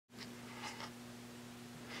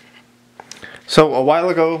So a while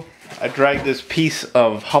ago, I dragged this piece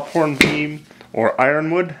of hophorn beam or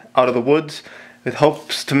ironwood out of the woods with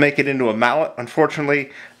hopes to make it into a mallet.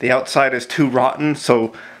 Unfortunately, the outside is too rotten,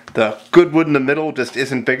 so the good wood in the middle just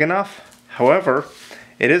isn't big enough. However,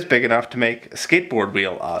 it is big enough to make a skateboard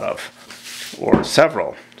wheel out of, or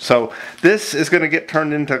several. So this is going to get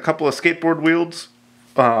turned into a couple of skateboard wheels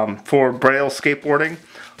for Braille skateboarding.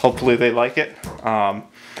 Hopefully they like it.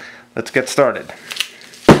 Let's get started.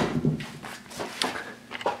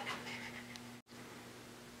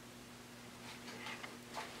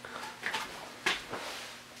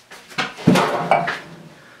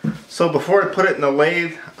 So before I put it in the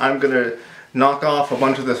lathe, I'm going to knock off a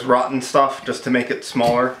bunch of this rotten stuff just to make it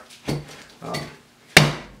smaller.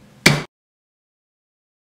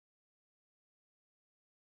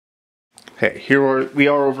 Okay, here we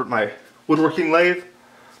are over at my woodworking lathe.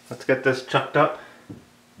 Let's get this chucked up.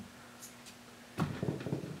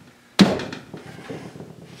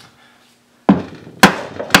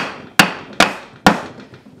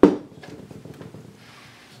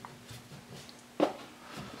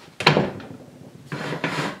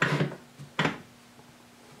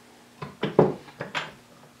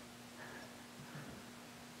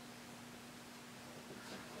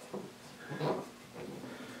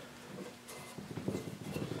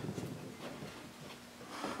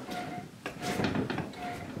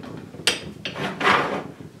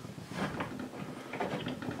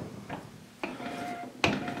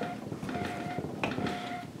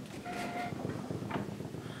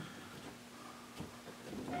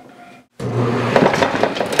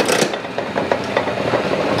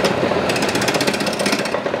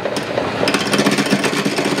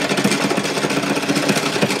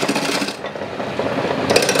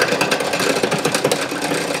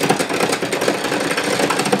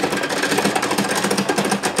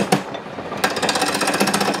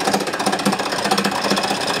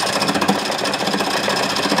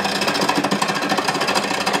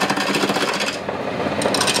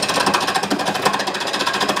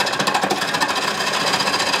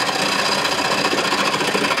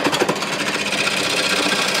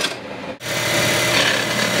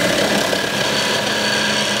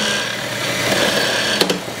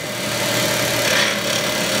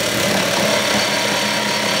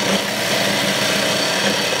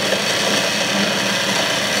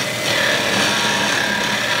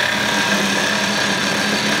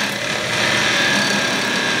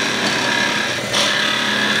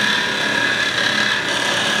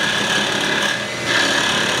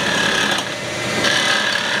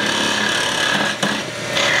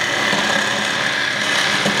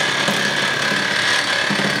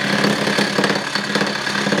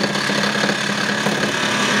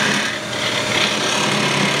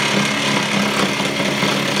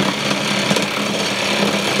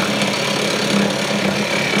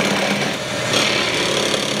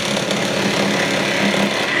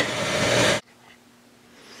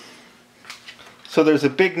 So there's a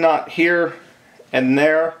big knot here and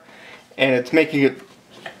there, and it's making it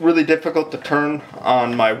really difficult to turn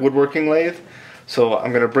on my woodworking lathe. So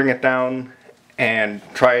I'm going to bring it down and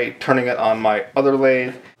try turning it on my other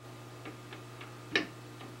lathe.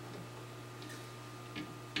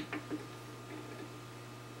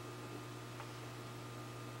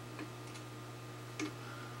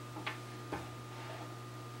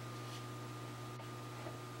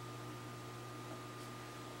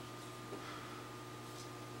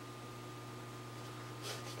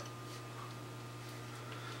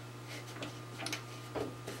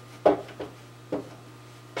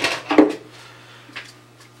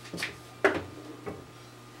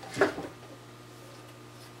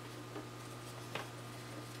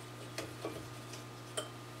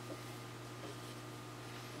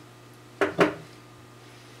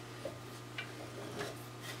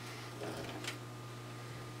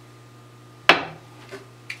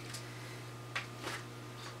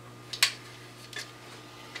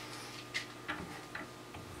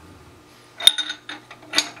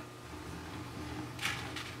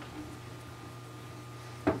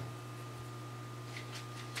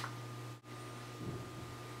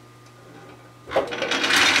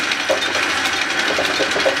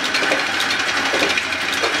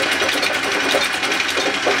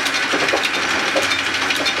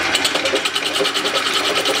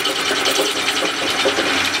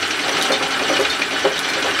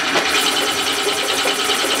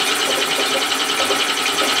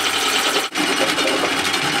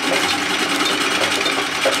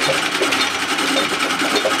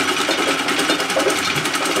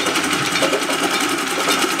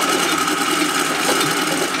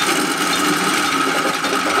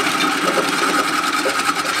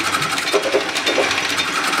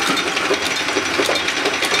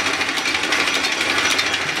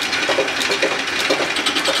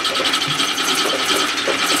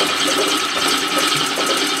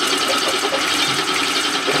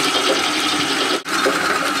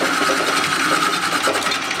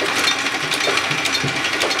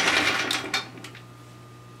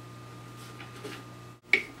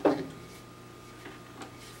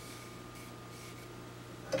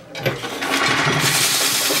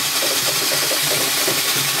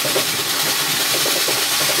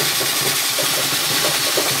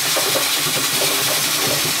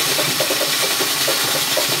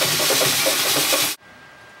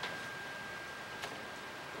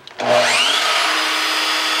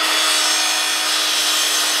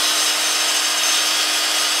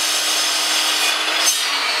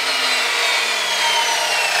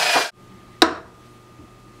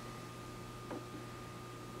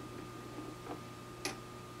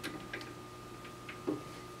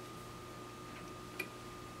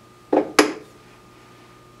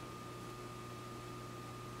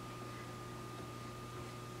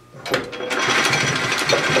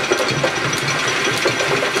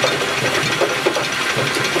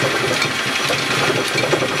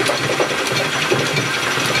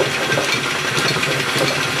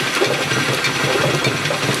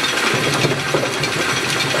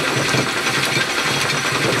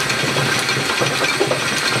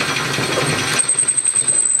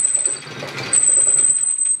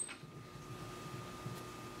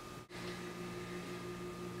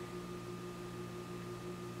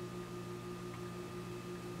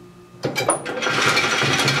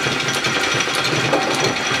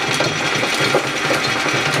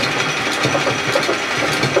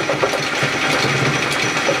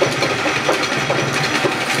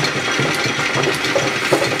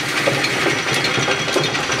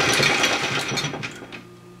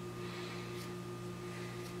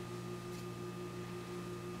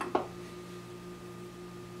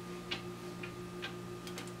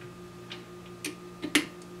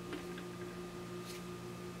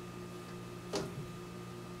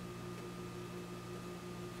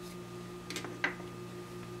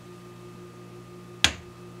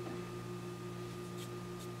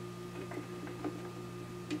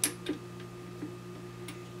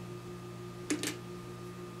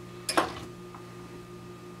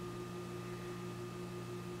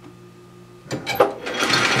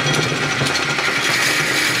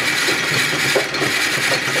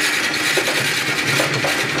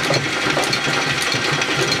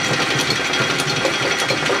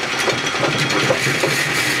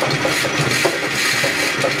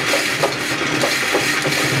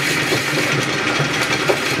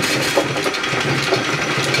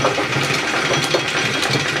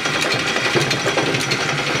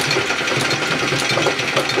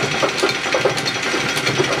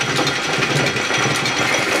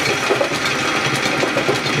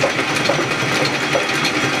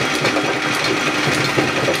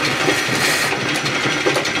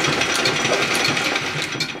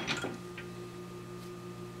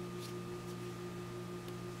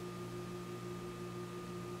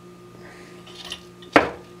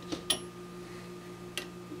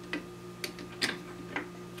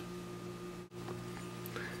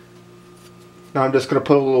 Now I'm just going to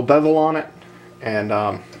put a little bevel on it, and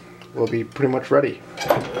we'll be pretty much ready.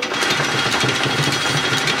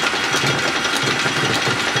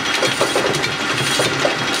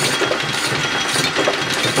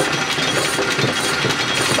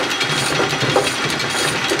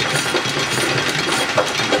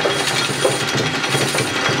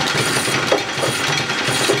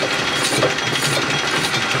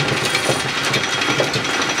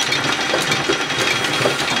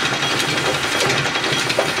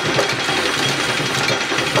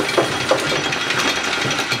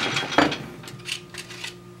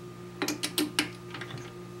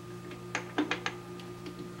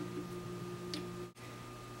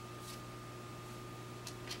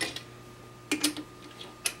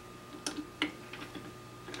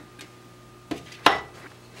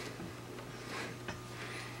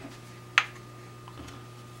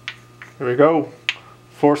 Here we go,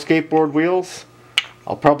 4 skateboard wheels.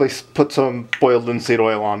 I'll probably put some boiled linseed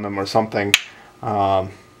oil on them or something, or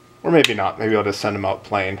maybe not, maybe I'll just send them out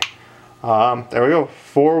plain. There we go,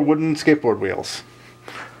 4 wooden skateboard wheels.